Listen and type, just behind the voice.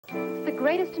It's the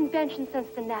greatest invention since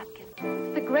the napkin.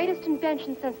 It's the greatest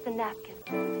invention since the napkin.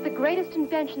 It's the greatest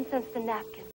invention since the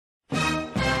napkin.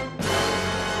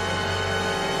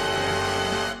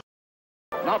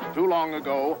 Not too long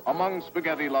ago, among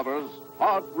spaghetti lovers,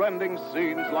 heart-rending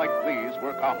scenes like these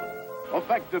were common.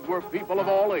 Affected were people of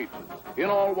all ages, in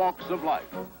all walks of life.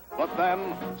 But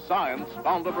then, science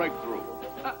found a breakthrough.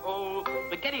 Uh-oh,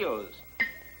 SpaghettiOs.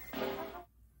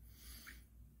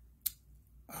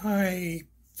 I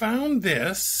found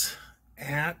this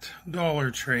at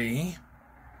Dollar Tree.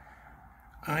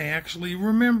 I actually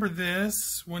remember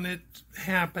this when it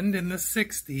happened in the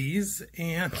 60s,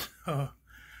 and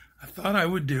I thought I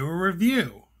would do a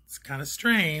review. It's kind of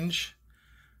strange,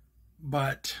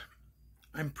 but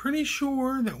I'm pretty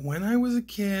sure that when I was a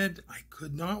kid, I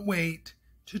could not wait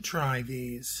to try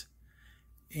these.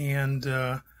 And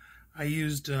I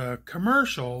used a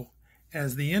commercial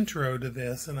as the intro to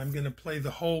this, and I'm going to play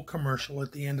the whole commercial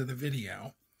at the end of the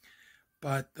video.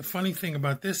 But the funny thing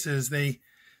about this is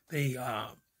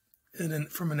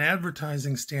from an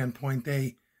advertising standpoint,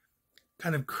 they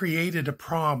kind of created a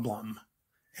problem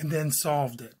and then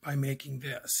solved it by making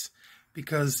this.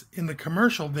 Because in the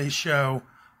commercial, they show,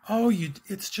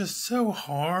 it's just so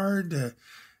hard to,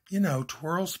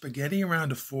 twirl spaghetti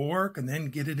around a fork and then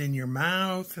get it in your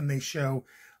mouth. And they show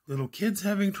little kids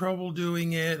having trouble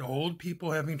doing it, old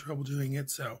people having trouble doing it.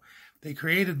 So they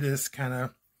created this kind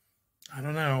of,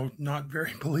 not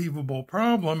very believable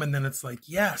problem. And then it's like,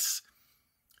 yes,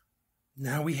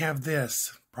 now we have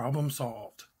this problem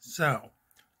solved. So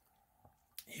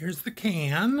here's the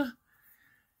can.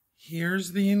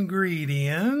 Here's the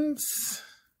ingredients.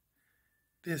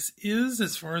 This is,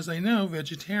 as far as I know,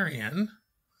 vegetarian.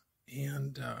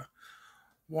 And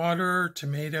water,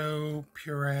 tomato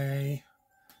puree,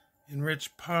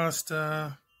 enriched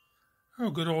pasta,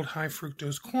 good old high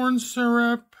fructose corn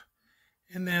syrup,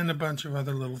 and then a bunch of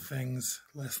other little things,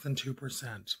 less than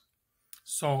 2%.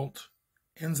 Salt,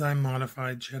 enzyme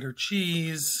modified cheddar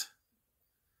cheese,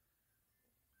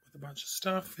 with a bunch of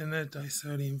stuff in it,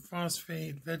 disodium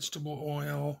phosphate, vegetable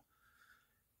oil,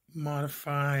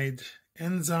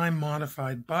 enzyme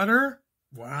modified butter.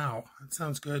 Wow, that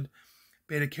sounds good.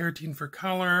 Beta carotene for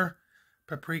color,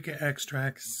 paprika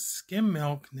extract, skim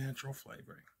milk, natural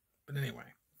flavoring. But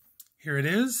anyway, here it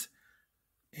is.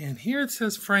 And here it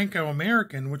says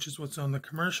Franco-American, which is what's on the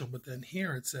commercial. But then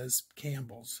here it says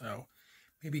Campbell's. So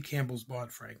maybe Campbell's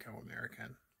bought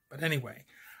Franco-American. But anyway,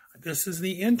 this is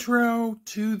the intro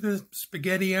to the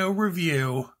SpaghettiO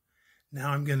review.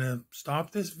 Now I'm going to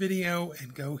stop this video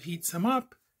and go heat some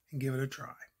up and give it a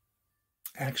try.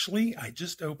 Actually, I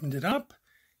just opened it up,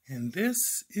 and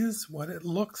this is what it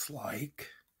looks like.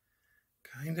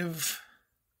 Kind of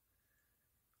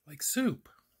like soup.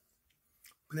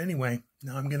 But anyway,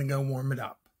 now I'm going to go warm it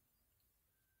up.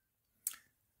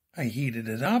 I heated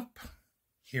it up.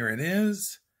 Here it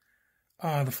is.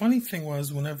 The funny thing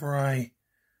was, whenever I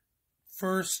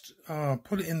first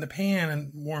put it in the pan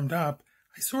and warmed up,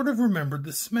 I sort of remembered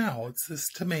the smell. It's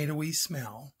this tomatoey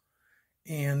smell.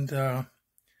 And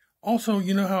also,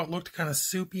 you know how it looked kind of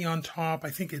soupy on top? I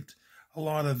think a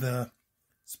lot of the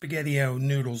SpaghettiO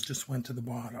noodles just went to the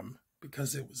bottom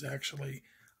because it was actually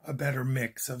a better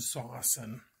mix of sauce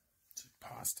and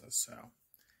pasta. So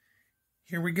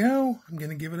here we go. I'm going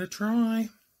to give it a try.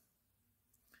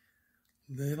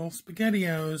 Little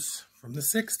SpaghettiOs from the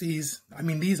 60s. I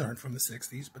mean, these aren't from the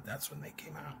 60s, but that's when they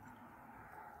came out.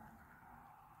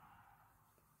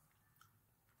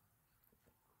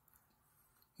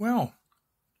 Well,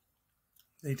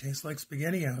 they taste like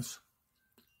SpaghettiOs.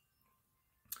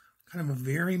 Kind of a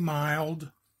very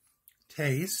mild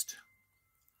taste.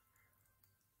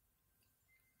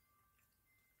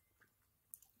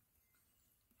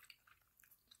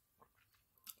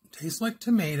 Tastes like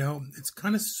tomato. It's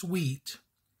kind of sweet.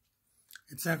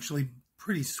 It's actually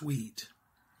pretty sweet.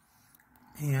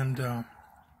 And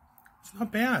it's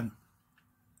not bad.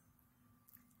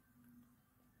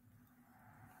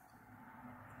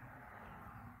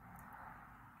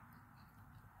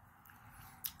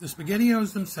 The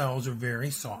SpaghettiOs themselves are very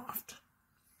soft.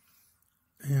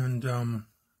 And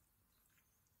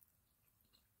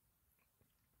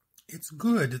it's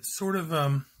good. It's sort of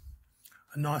a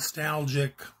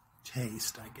nostalgic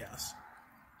taste, I guess.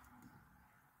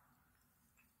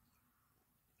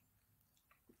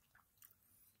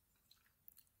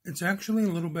 It's actually a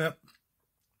little bit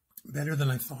better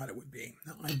than I thought it would be.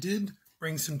 Now, I did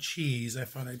bring some cheese. I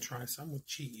thought I'd try some with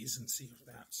cheese and see if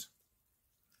that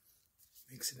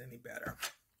makes it any better.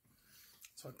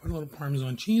 So I put a little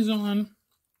Parmesan cheese on.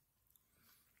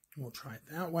 We'll try it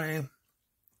that way.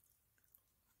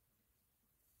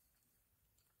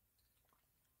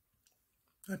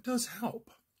 That does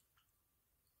help.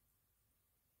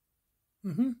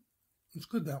 It's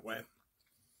good that way.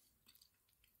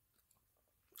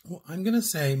 Well, I'm going to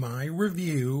say my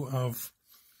review of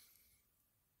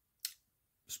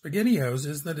SpaghettiOs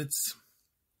is that it's,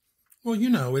 well, you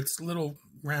know, it's little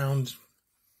round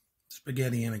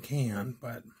spaghetti in a can,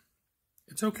 but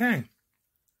it's okay.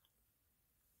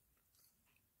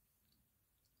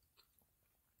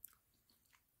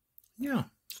 Yeah,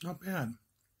 it's not bad.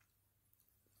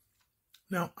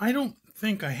 Now, I don't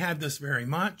think I had this very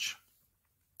much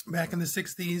back in the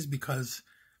 60s because,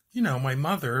 you know, my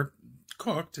mother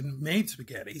cooked and made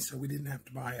spaghetti, so we didn't have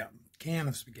to buy a can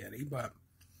of spaghetti, but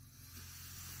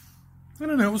I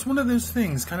don't know, it was one of those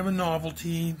things, kind of a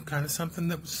novelty, kind of something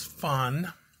that was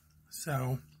fun.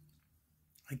 So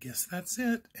I guess that's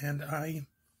it, and I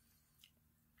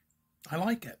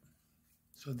like it.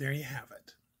 So there you have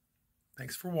it.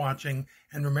 Thanks for watching,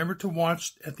 and remember to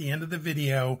watch at the end of the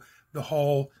video the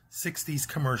whole 60s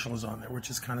commercial is on there, which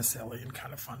is kind of silly and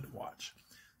kind of fun to watch.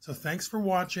 So thanks for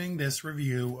watching this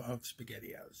review of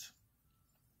SpaghettiOs.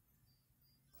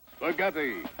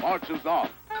 Spaghetti marches on.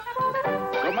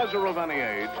 The measure of any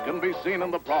age can be seen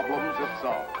in the problems it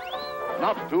solves.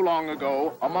 Not too long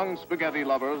ago, among spaghetti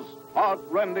lovers,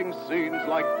 heart-rending scenes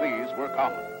like these were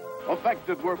common.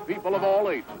 Affected were people of all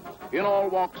ages, in all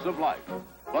walks of life.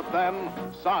 But then,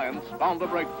 science found a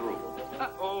breakthrough.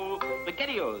 Uh-oh,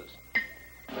 SpaghettiOs.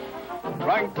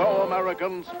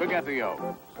 Franco-American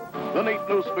SpaghettiOs. The neat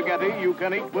new spaghetti you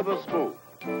can eat with a spoon.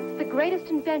 It's the greatest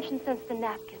invention since the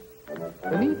napkin.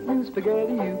 The neat new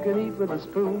spaghetti you can eat with a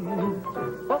spoon.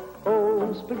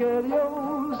 Uh-oh,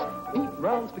 SpaghettiOs. Eat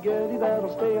round spaghetti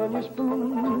that'll stay on your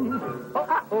spoon.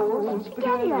 Uh-oh,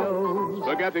 SpaghettiOs.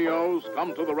 SpaghettiOs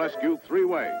come to the rescue three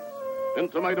ways. In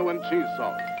tomato and cheese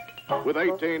sauce. With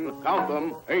 18, count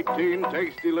them, 18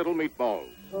 tasty little meatballs.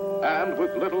 And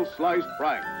with little sliced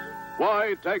franks.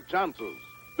 Why take chances?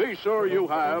 Be sure you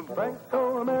have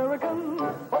Franco-American.